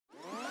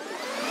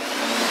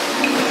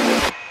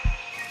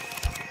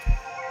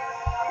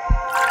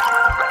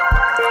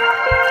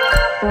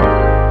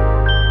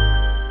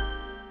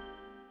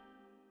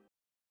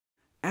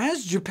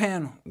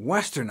Japan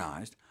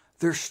westernized,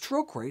 their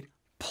stroke rate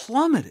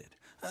plummeted.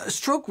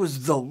 Stroke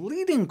was the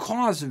leading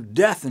cause of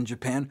death in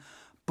Japan,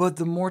 but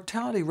the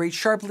mortality rate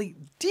sharply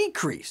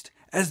decreased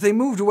as they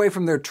moved away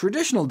from their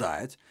traditional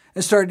diets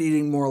and started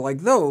eating more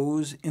like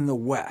those in the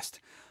West.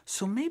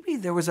 So maybe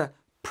there was a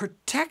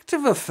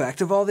protective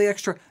effect of all the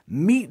extra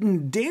meat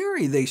and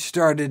dairy they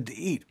started to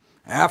eat.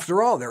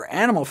 After all, their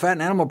animal fat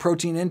and animal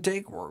protein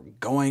intake were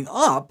going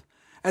up.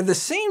 At the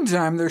same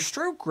time, their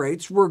stroke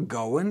rates were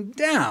going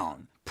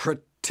down.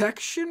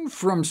 Protection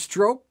from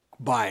stroke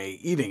by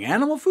eating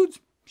animal foods?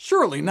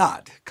 Surely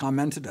not,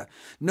 commented a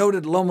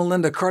noted Loma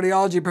Linda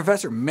cardiology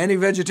professor. Many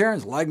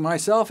vegetarians, like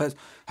myself, have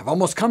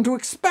almost come to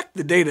expect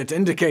the data to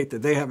indicate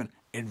that they have an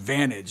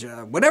advantage,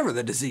 whatever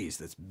the disease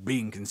that's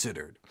being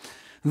considered.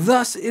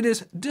 Thus, it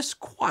is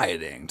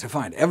disquieting to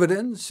find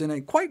evidence in a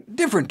quite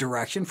different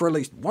direction for at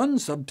least one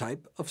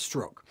subtype of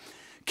stroke.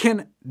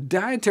 Can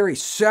dietary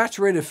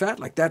saturated fat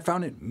like that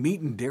found in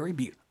meat and dairy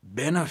be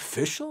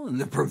beneficial in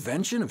the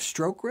prevention of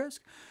stroke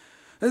risk?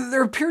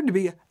 There appeared to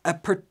be a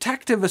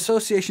protective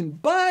association,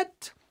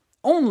 but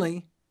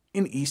only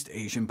in East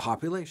Asian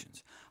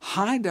populations.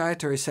 High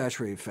dietary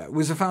saturated fat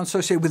was found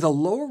associated with a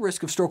lower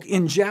risk of stroke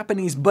in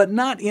Japanese, but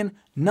not in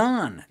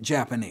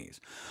non-Japanese.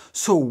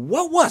 So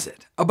what was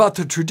it about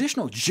the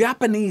traditional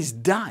Japanese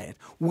diet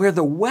where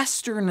the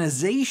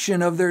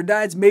westernization of their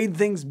diets made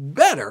things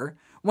better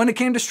when it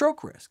came to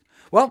stroke risk?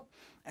 Well,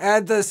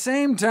 at the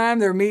same time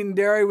their meat and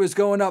dairy was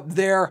going up,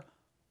 their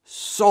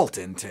salt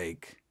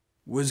intake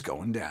was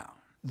going down.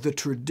 The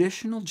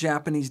traditional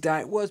Japanese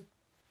diet was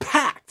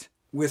packed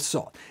with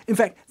salt. In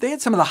fact, they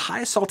had some of the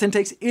highest salt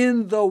intakes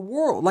in the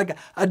world, like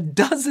a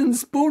dozen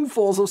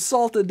spoonfuls of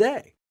salt a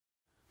day.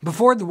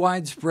 Before the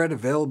widespread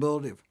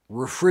availability of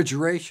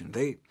refrigeration,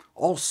 they ate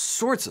all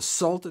sorts of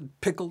salted,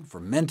 pickled,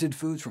 fermented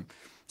foods, from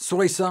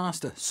soy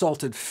sauce to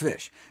salted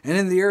fish. And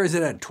in the areas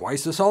that had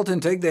twice the salt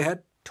intake, they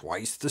had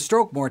twice the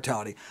stroke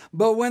mortality.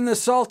 But when the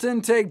salt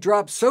intake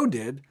dropped, so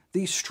did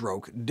the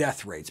stroke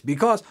death rates,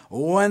 because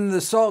when the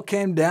salt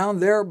came down,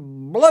 their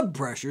blood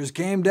pressures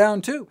came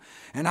down too.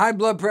 And high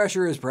blood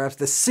pressure is perhaps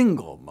the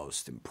single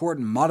most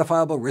important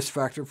modifiable risk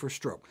factor for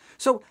stroke.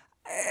 So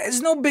it's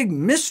no big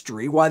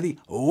mystery why the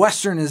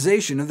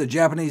westernization of the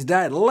Japanese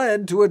diet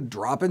led to a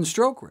drop in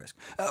stroke risk.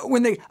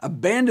 When they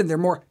abandoned their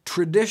more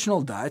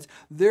traditional diets,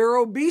 their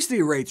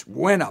obesity rates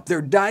went up,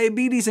 their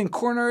diabetes and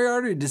coronary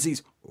artery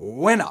disease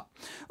went up.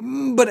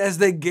 But as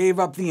they gave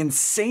up the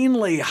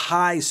insanely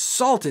high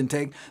salt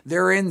intake,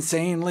 their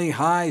insanely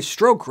high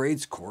stroke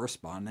rates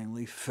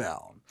correspondingly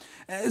fell.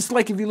 It's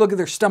like if you look at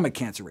their stomach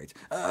cancer rates,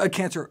 a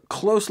cancer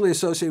closely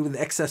associated with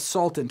excess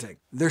salt intake.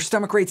 Their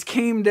stomach rates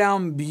came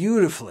down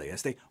beautifully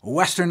as they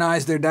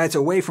westernized their diets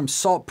away from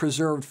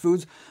salt-preserved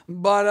foods.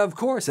 But of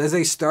course, as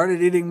they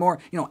started eating more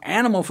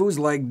animal foods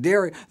like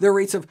dairy, their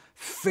rates of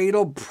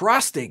fatal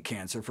prostate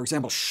cancer, for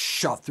example,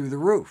 shot through the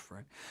roof.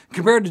 Right?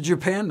 Compared to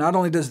Japan, not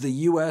only does the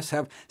U.S.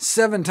 have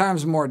 7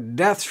 times more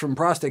deaths from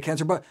prostate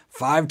cancer, but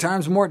 5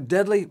 times more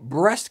deadly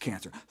breast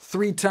cancer,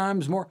 3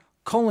 times more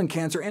colon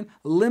cancer and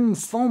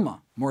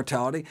lymphoma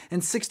mortality,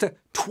 and 6 to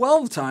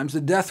 12 times the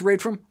death rate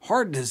from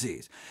heart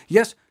disease.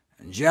 Yes,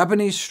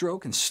 Japanese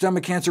stroke and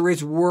stomach cancer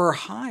rates were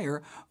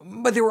higher,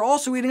 but they were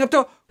also eating up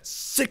to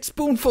 6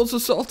 spoonfuls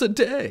of salt a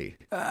day.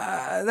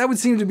 That would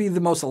seem to be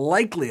the most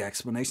likely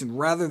explanation,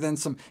 rather than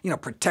some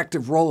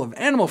protective role of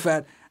animal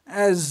fat,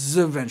 as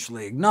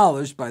eventually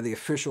acknowledged by the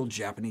official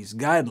Japanese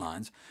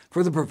guidelines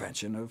for the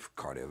prevention of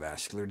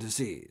cardiovascular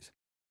disease.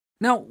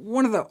 Now,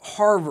 one of the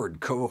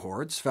Harvard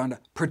cohorts found a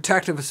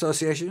protective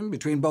association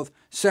between both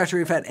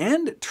saturated fat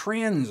and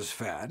trans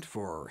fat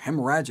for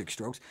hemorrhagic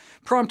strokes,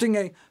 prompting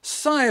a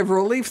sigh of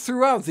relief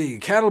throughout the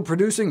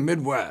cattle-producing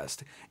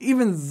Midwest,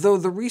 even though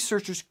the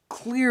researchers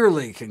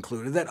clearly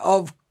concluded that,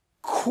 of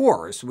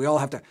course, we all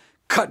have to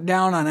cut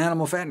down on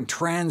animal fat and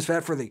trans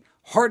fat for the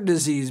heart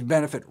disease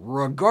benefit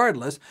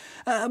regardless.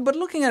 But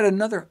looking at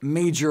another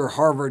major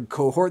Harvard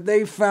cohort,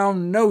 they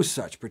found no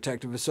such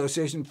protective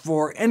association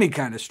for any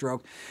kind of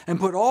stroke, and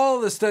put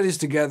all the studies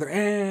together,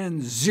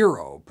 and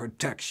 0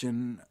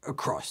 protection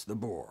across the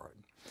board.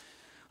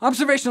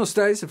 Observational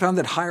studies have found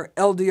that higher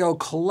LDL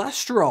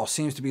cholesterol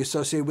seems to be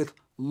associated with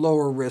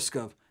lower risk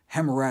of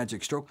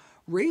hemorrhagic stroke,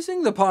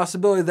 raising the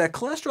possibility that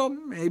cholesterol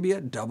may be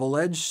a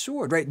double-edged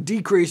sword, right?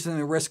 Decreasing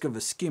the risk of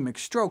ischemic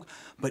stroke,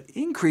 but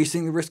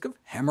increasing the risk of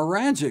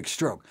hemorrhagic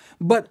stroke.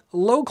 But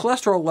low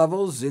cholesterol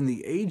levels in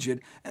the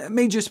aged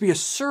may just be a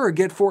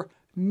surrogate for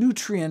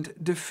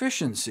nutrient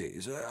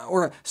deficiencies,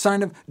 or a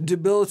sign of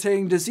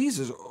debilitating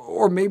diseases,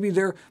 or maybe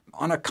they're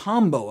on a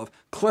combo of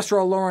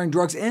cholesterol-lowering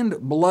drugs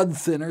and blood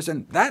thinners,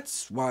 and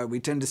that's why we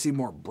tend to see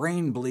more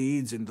brain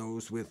bleeds in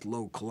those with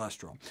low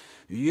cholesterol.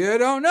 You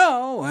don't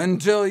know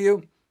until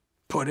you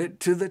put it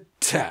to the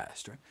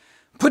test. Right?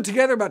 Put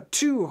together about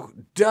 24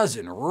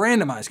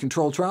 randomized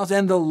controlled trials,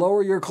 and the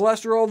lower your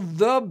cholesterol,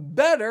 the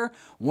better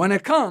when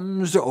it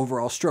comes to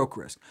overall stroke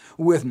risk,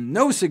 with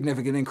no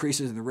significant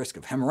increases in the risk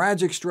of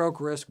hemorrhagic stroke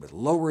risk, with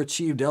lower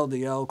achieved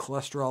LDL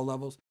cholesterol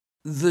levels.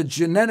 The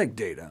genetic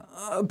data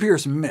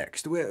appears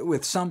mixed,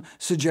 with some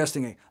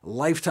suggesting a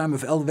lifetime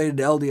of elevated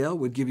LDL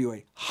would give you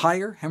a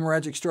higher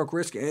hemorrhagic stroke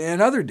risk,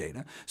 and other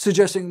data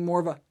suggesting more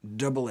of a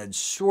double-edged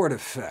sword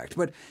effect.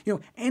 But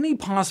any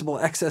possible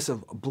excess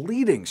of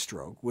bleeding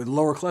stroke with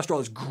lower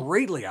cholesterol is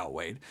greatly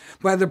outweighed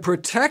by the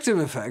protective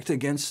effect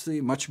against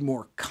the much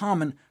more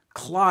common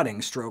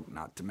clotting stroke,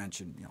 not to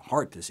mention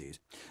heart disease.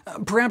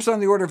 Perhaps on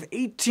the order of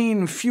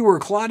 18 fewer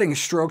clotting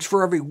strokes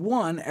for every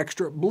 1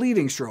 extra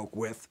bleeding stroke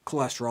with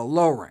cholesterol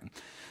lowering.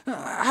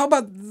 How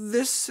about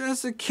this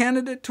as a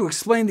candidate to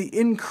explain the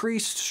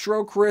increased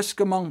stroke risk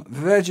among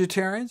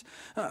vegetarians?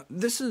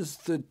 This is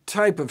the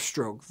type of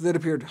stroke that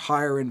appeared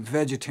higher in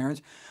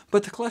vegetarians,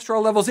 but the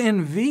cholesterol levels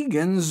in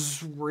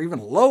vegans were even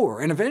lower,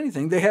 and if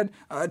anything, they had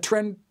a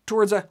trend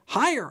towards a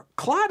higher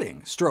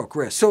clotting stroke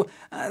risk. So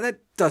that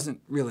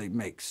doesn't really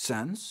make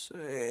sense.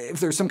 If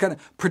there's some kind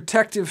of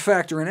protective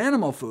factor in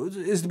animal foods,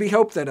 it is to be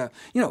hoped that a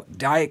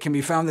diet can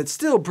be found that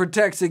still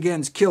protects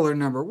against killer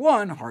number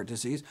 1, heart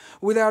disease,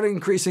 without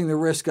increasing the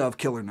risk of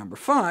killer number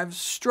 5,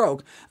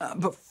 stroke.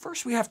 But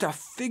first we have to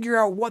figure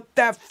out what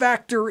that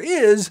factor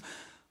is,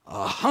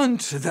 a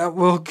hunt that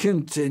will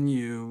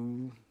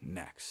continue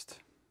next.